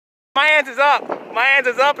My hands is up. My hands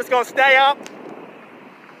is up. It's gonna stay up.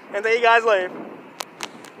 And then you guys leave.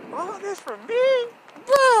 Oh, this for me?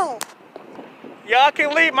 Bro! Y'all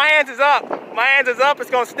can leave. My hands is up. My hands is up. It's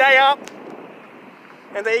gonna stay up.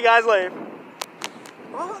 And then you guys leave.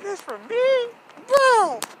 Oh, this for me?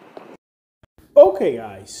 Bro! Okay,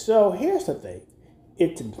 guys, so here's the thing.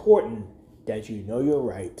 It's important that you know your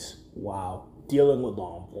rights while dealing with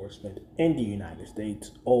law enforcement in the United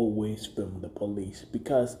States. Always film the police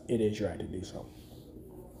because it is your right to do so.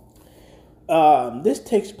 This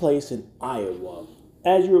takes place in Iowa.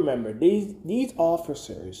 As you remember, these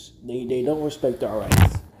officers, they don't respect our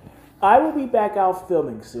rights. I will be back out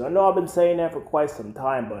filming soon. I know I've been saying that for quite some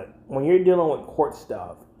time, but when you're dealing with court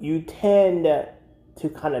stuff, you tend to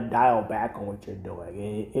kind of dial back on what you're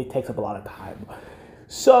doing. It takes up a lot of time.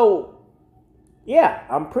 So, yeah,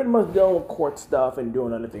 I'm pretty much dealing with court stuff and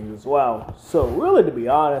doing other things as well. So, really, to be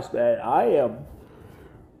honest, man, I am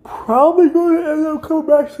probably going to end up coming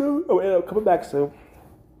back soon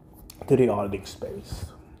to the auditing space.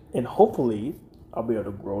 And hopefully, I'll be able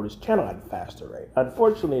to grow this channel at a faster rate.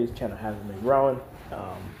 Unfortunately, this channel hasn't been growing.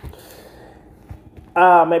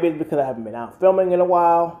 Maybe it's because I haven't been out filming in a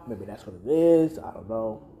while. Maybe that's what it is. I don't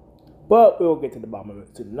know. But we'll get to the bottom of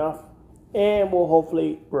it soon enough. And we'll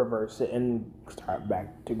hopefully reverse it and start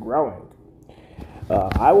back to growing.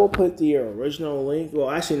 I will put the original link. Well,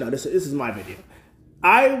 actually, no, this is my video.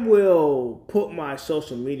 I will put my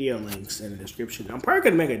social media links in the description. I'm probably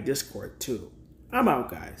going to make a Discord too. I'm out,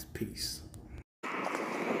 guys. Peace.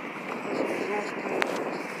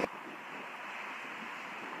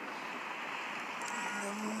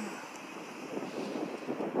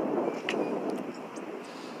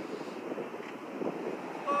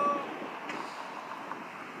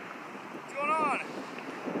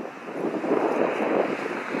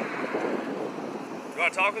 You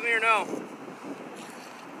want to talk with me or no?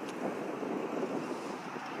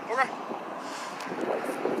 Okay.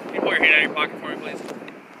 Can you pull your hand out of your pocket for me, please?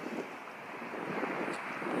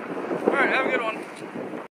 Alright, have a good one.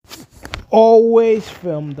 Always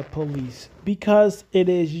film the police because it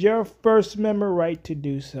is your First Amendment right to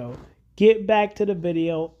do so. Get back to the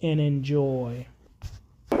video and enjoy.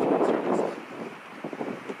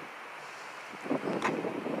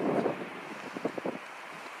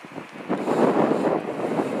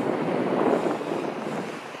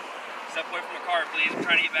 Step away from the car, please. I'm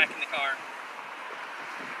trying to get back in the car.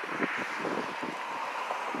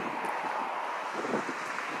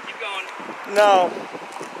 Keep going. No.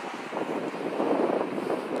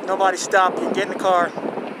 Nobody stop you. Get in the car.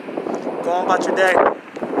 Go on about your day.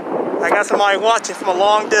 I got somebody watching from a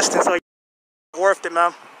long distance, so it's worth it,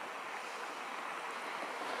 man.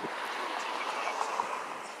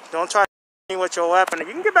 Don't try to me with your weapon. You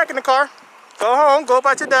can get back in the car. Go home. Go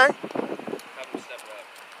about your day.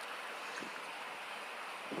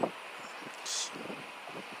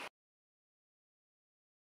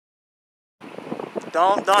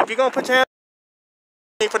 Don't, if you're gonna put your hand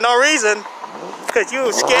on me for no reason, because you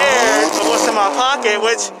were scared of what's in my pocket,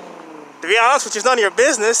 which, to be honest with you, is none of your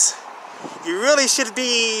business, you really should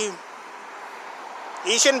be,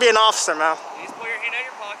 you shouldn't be an officer, man. You just pull your hand out of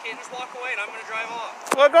your pocket and just walk away, and I'm gonna drive off.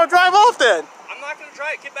 Well, go drive off then. I'm not gonna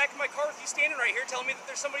drive. Get back in my car with you standing right here telling me that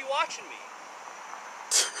there's somebody watching me.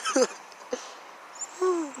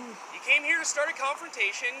 You came here to start a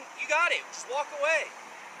confrontation. You got it. Just walk away.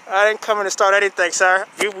 I didn't come in to start anything, sir.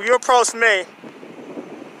 You approached me.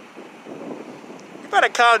 You better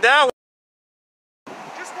calm down.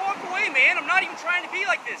 Just walk away, man. I'm not even trying to be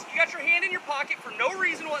like this. You got your hand in your pocket for no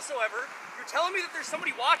reason whatsoever. You're telling me that there's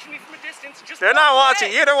somebody watching me from a distance. Just They're not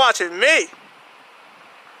watching you. They're watching me.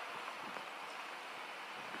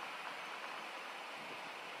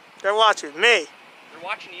 They're watching me. They're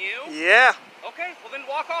watching you? Yeah. Okay, well then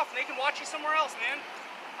walk off and they can watch you somewhere else, man.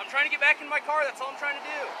 I'm trying to get back in my car, that's all I'm trying to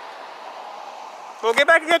do. Well, get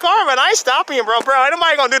back in your car, man. I ain't stopping you, bro. Ain't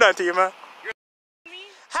nobody gonna do that to you, man. You're me?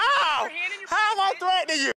 How? How am I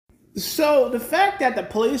threatening you? So the fact that the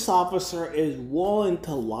police officer is willing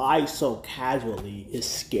to lie so casually is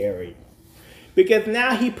scary. Because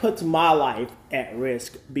now he puts my life at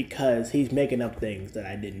risk because he's making up things that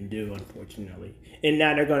I didn't do, unfortunately. And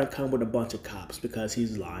now they're gonna come with a bunch of cops because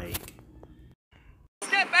he's lying.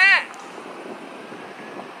 Step back!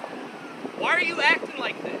 Why are you acting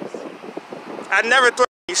like this? I never threatened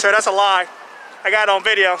you, sir. That's a lie. I got it on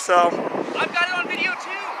video, so. I've got it on video too.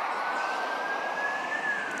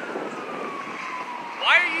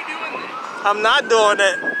 Why are you doing this? I'm not doing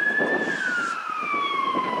it.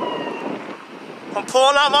 I'm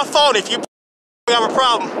pulling out my phone if you have a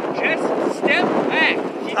problem. Just step back.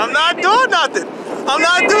 I'm not doing nothing. I'm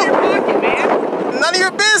not doing. Your pocket, man. None of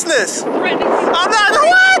your business. Threatening. I'm not.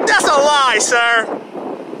 What? That's a lie, sir.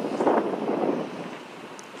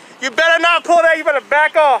 You better not pull that. You better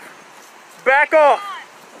back off. Back off.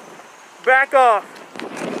 Back off.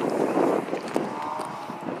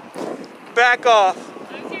 Back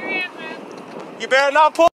off. Let me see your hands, man. You better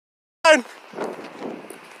not pull. Let me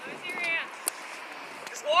see your hands.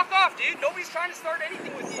 Just walk off, dude. Nobody's trying to start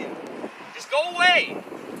anything with you. Just go away.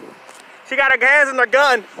 She got her hands on her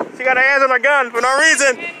gun. She got her hands on her gun for no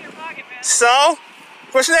reason. Hand in your pocket, man. So,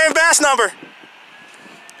 what's your name and badge number?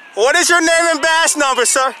 What is your name and badge number,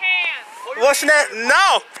 sir? What's your name?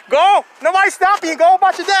 No. Go. Nobody's stopping you. Go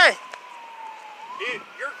about your day. Dude,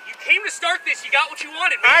 you came to start this. You got what you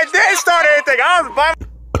wanted, man. I didn't start anything. I was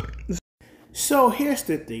by. So here's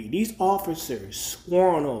the thing. These officers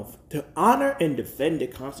swore on oath to honor and defend the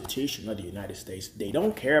Constitution of the United States. They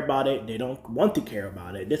don't care about it. They don't want to care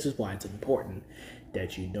about it. This is why it's important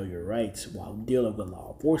that you know your rights while dealing with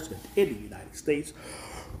law enforcement in the United States.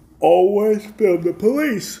 Always film the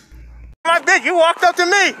police. My bitch, you walked up to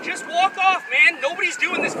me. Just walk off, man. Nobody's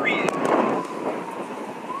doing this for you.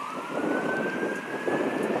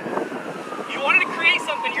 You wanted to create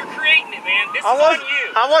something. You're creating it, man. This is on you.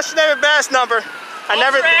 I want your name and badge number. I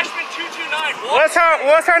never. Ashman 229.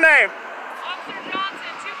 What's her name? Officer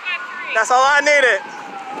Johnson 253. That's all I needed.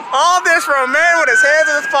 All this from a man with his hands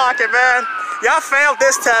in his pocket, man. Y'all failed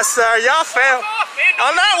this test, sir. Y'all failed. Walk off, man.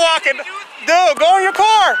 I'm not walking. Dude, Dude, go in your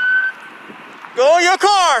car. Go in your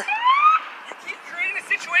car. you keep creating a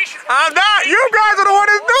situation. I'm not. You guys are the one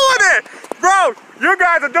that's doing it. Bro, you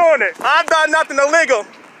guys are doing it. I've done nothing illegal.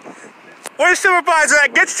 Where's your supervisor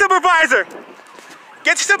at? Get your supervisor.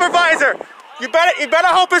 Get your supervisor. You better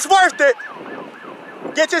hope it's worth it.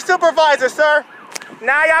 Get your supervisor, sir.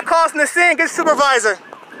 Now y'all causing the scene. Get your supervisor.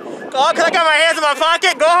 Oh, cause I got my hands in my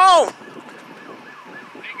pocket. Go home.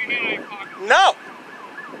 Take your hand out of your pocket. No.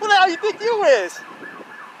 Who the hell you think you is? What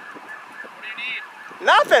do you need?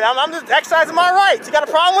 Nothing. I'm just exercising my rights. You got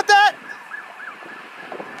a problem with that?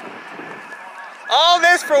 All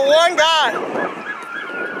this for one guy.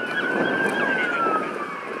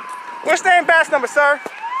 What's your name and badge number, sir?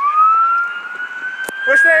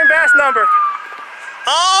 What's your name and badge number?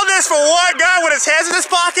 All this for one guy with his hands in his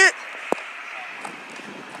pocket?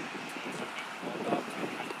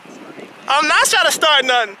 I'm not trying to start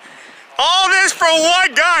nothing. All this for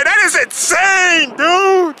one guy. That is insane,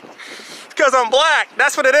 dude. It's because I'm black.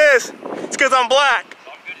 That's what it is. It's because I'm black.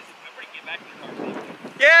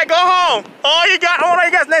 Yeah, go home. All you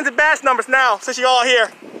guys' names and badge numbers now, since you're all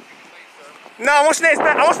here. No, I want your names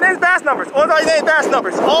and badge numbers. What are your names and badge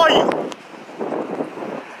numbers? All you.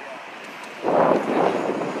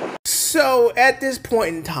 So at this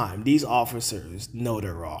point in time, these officers know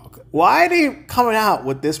they're wrong. Why are they coming out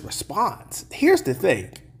with this response? Here's the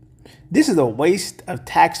thing. This is a waste of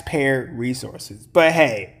taxpayer resources. But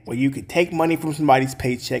hey, when you can take money from somebody's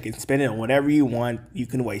paycheck and spend it on whatever you want, you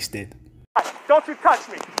can waste it. Don't you touch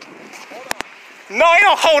me. No, you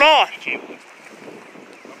don't hold on.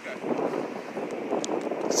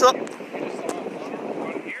 So, You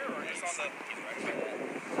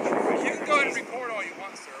can go ahead and record all you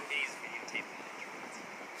want, sir.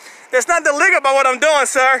 there's nothing illegal about what I'm doing,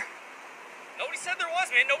 sir. Nobody said there was,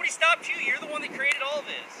 man. Nobody stopped you. You're the one that created all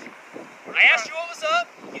this. I asked you what was up.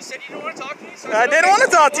 You said you didn't want to talk to me. So I didn't want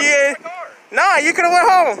to talk to you. No, you could have went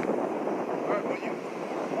home. Alright,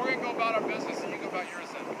 well, we're going to go about our business and you go about yours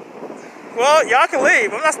then. Well, y'all can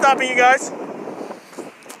leave. I'm not stopping you guys.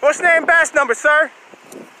 What's your name and badge number, sir?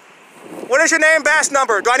 What is your name and badge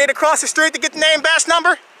number? Do I need to cross the street to get the name and badge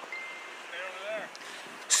number? Stay over there.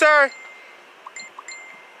 Sir.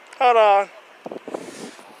 Hold on.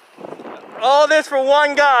 All this for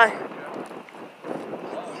one guy.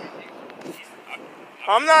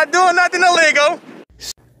 I'm not doing nothing illegal.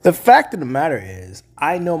 The fact of the matter is,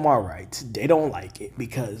 I know my rights. They don't like it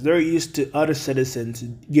because they're used to other citizens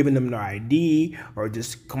giving them their ID or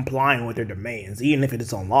just complying with their demands, even if it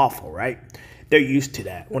is unlawful, right? They're used to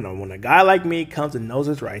that. When a guy like me comes and knows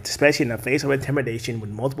his rights, especially in the face of intimidation with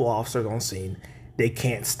multiple officers on scene, they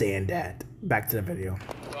can't stand that. Back to the video.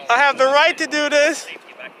 I have the right to do this.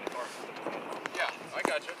 Yeah, I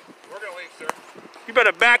got you. We're going to leave, sir. You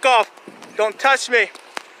better back off. Don't touch me.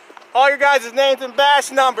 All your guys' names and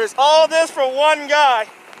badge numbers. All this for one guy.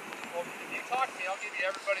 Well, if you talk to me, I'll give you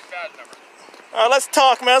everybody's badge number. All right, let's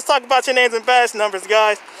talk, man. Let's talk about your names and badge numbers,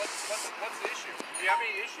 guys. What's the issue? Do you have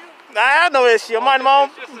any issue? I have no issue. I'm minding my own.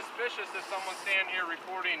 It's just suspicious that someone's standing here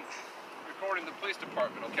recording the police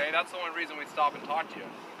department, okay? That's the only reason we'd stop and talk to you.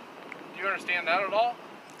 Do you understand that at all?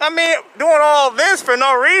 I mean, doing all this for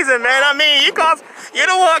no reason, man. I mean, you're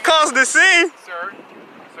the one causing the scene. Sir,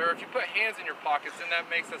 sir. If you put hands in your pockets, then that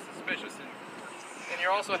makes us suspicious. And you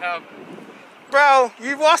also have... Bro,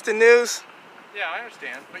 you've watched the news. Yeah, I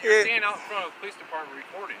understand. But you're standing out in front of the police department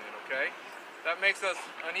recording it, okay? That makes us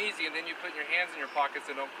uneasy, and then you put your hands in your pockets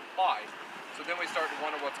and don't comply. So then we start to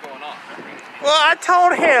wonder what's going on. Well, I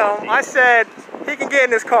told him, I said he can get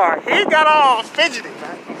in his car. He got all fidgety,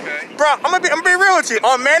 man. Okay. Bro, I'm gonna be real with you.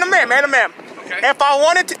 Oh, man to man, man to man. Okay. If I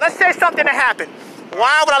wanted to, let's say something to happen.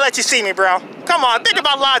 Why would I let you see me, bro? Come on, think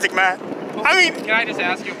about logic, man. I mean, can I just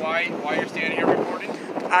ask you why you're standing here recording?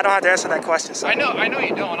 I don't have to answer that question, so. I know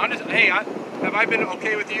you don't. I'm just, hey, have I been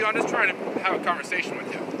okay with you? I'm just trying to have a conversation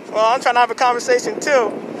with you. Well, I'm trying to have a conversation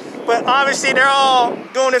too, but obviously they're all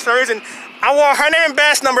doing this for a reason. I want her name and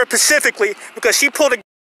badge number specifically because she pulled a.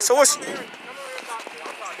 So what's?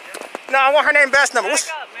 No, I want her name and badge number.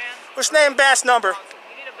 What's name and badge number? You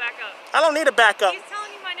need a backup. I don't need a backup. He's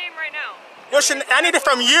telling you my name right now. I need it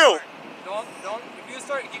from you. Don't.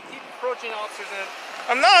 If you keep approaching officers and.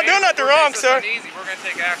 I'm not doing nothing wrong, sir. Easy. We're gonna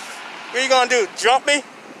take action. What are you gonna do? Jump me?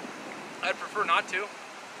 I'd prefer not to.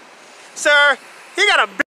 Sir, he got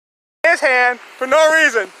a big in his hand for no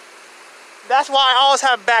reason. That's why I always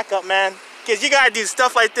have backup, man. Because you gotta do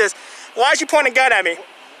stuff like this. Why'd you point a gun at me? I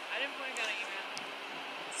didn't point a gun at you, man.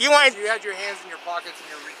 You ain't You had your hands in your pockets and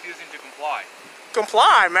you're refusing to comply.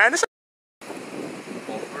 comply, man. This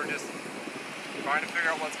Well, we're just trying to figure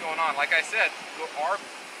out what's going on. Like I said, our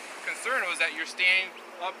concern was that you're standing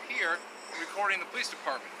up here recording the police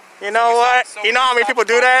department. You know what? You know how many people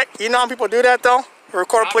do that? You know how many people do that though?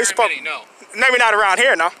 Record a police department? No. Maybe not around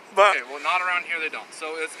here, no. But Okay, well, not around here they don't.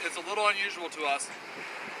 So it's a little unusual to us.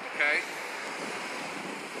 Okay.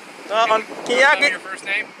 can Tell y'all me get? your first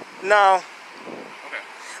name? No. Okay.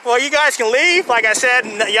 Well, you guys can leave. Like I said,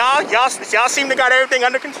 y'all seem to got everything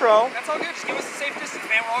under control. That's all good. Just give us a safe distance,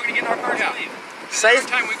 man. We're all gonna get in our cars and leave. Safe?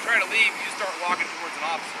 Every time we try to leave, you start walking towards an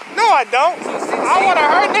officer. No, I don't. I want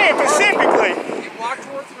her name specifically. You walk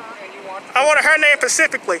towards her and you walk. I want her name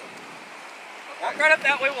specifically. Walk right up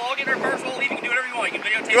that way. We'll all get in our cars. We'll leave. You can do whatever you want. You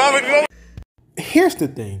can videotape. You want me? Here's the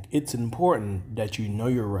thing. It's important that you know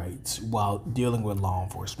your rights while dealing with law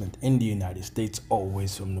enforcement in the United States,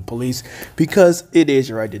 always from the police, because it is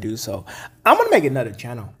your right to do so. I'm going to make another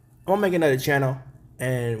channel.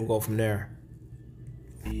 And we'll go from there.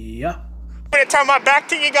 Yeah. I'm gonna turn my back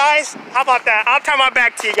to you guys. How about that? I'll turn my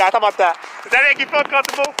back to you guys. How about that? Does that make you feel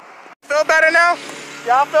comfortable? Feel better now?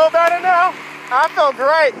 Y'all feel better now? I feel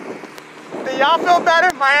great. Do y'all feel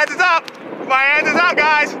better? My hands is up. My hands is up,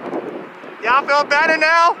 guys. Y'all feel better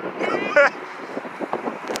now?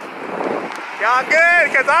 Y'all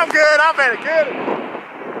good? Because I'm good. I'm better good.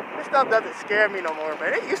 This stuff doesn't scare me no more,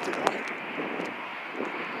 man. It used to.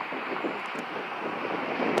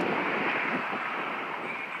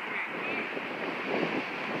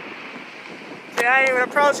 See, I ain't even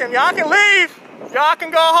approach him. Y'all can leave. Y'all can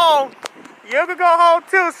go home. You can go home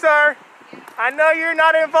too, sir. I know you're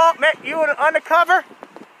not involved. Man, you undercover?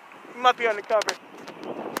 You must be undercover.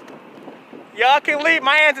 Y'all can leave.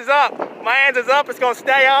 My hands is up. My hands is up. It's gonna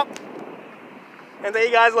stay up. And then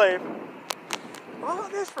you guys leave. Oh,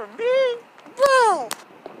 this for me? Bro.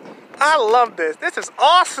 I love this. This is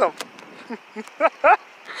awesome.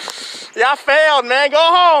 Y'all failed, man. Go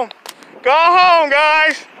home. Go home,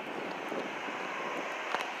 guys.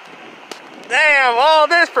 Damn, all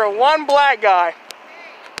this for one black guy.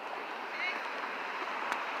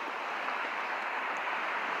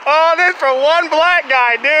 All this for one black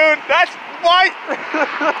guy, dude. That's white.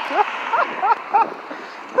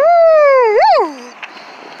 Woo, woo.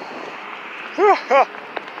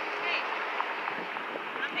 Hey,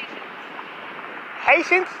 I'm Patience.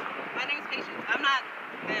 Patience? My name's Patience. I'm not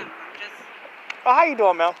them. I'm just... Oh, how you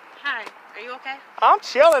doing, Mel? Hi. Are you okay? I'm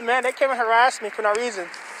chilling, man. They came and harassed me for no reason,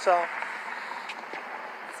 so.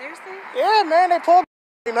 Seriously? Yeah, man, they pulled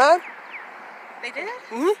me, man. They did?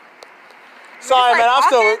 Mm-hmm. Sorry, man, I'm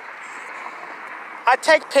still... walking? I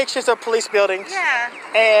take pictures of police buildings. Yeah.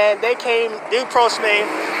 And they approached me.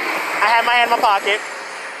 I had my hand in my pocket.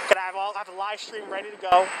 I have a live stream ready to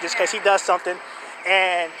go just because he does something.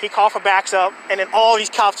 And he called for backs up. And then all these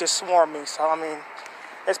cops just swarm me. So, I mean,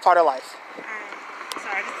 it's part of life.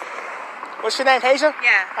 Sorry. What's your name, Haja?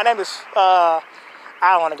 Yeah. My name is, I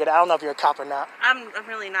don't want to get it. I don't know if you're a cop or not. I'm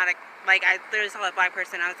really not a... Like, I literally saw a black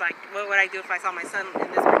person. I was like, what would I do if I saw my son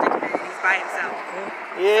in this predicament and he's by himself?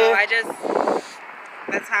 Yeah. So I just...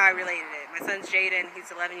 That's how I related it. My son's Jaden.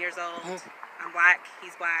 He's 11 years old. I'm black.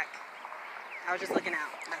 He's black. I was just looking out.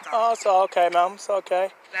 That's all. Oh, it's all okay, ma'am. It's okay.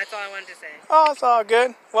 That's all I wanted to say. Oh, it's all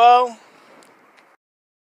good. Well...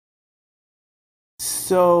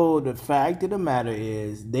 So the fact of the matter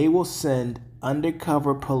is they will send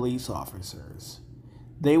undercover police officers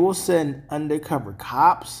They will send undercover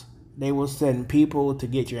cops. They will send people to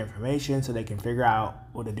get your information so they can figure out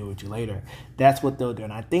what to do with you later. That's what they'll do.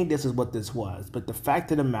 And I think this is what this was. But the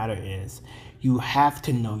fact of the matter is, you have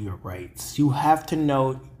to know your rights. You have to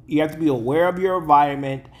know, you have to be aware of your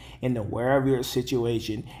environment and aware of your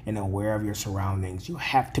situation and aware of your surroundings. You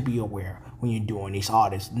have to be aware when you're doing these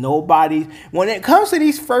audits. Nobody, when it comes to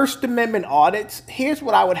these First Amendment audits, here's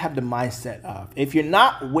what I would have the mindset of. If you're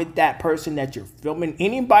not with that person that you're filming,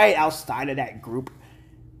 anybody outside of that group,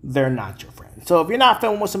 they're not your friend. So if you're not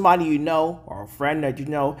filming with somebody you know or a friend that you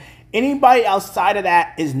know, anybody outside of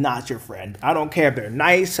that is not your friend. I don't care if they're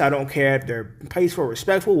nice. I don't care if they're peaceful,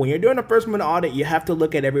 respectful. When you're doing a First Amendment audit, you have to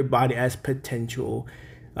look at everybody as potential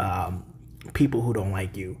people who don't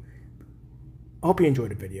like you. I hope you enjoyed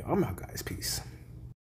the video. I'm out, guys. Peace.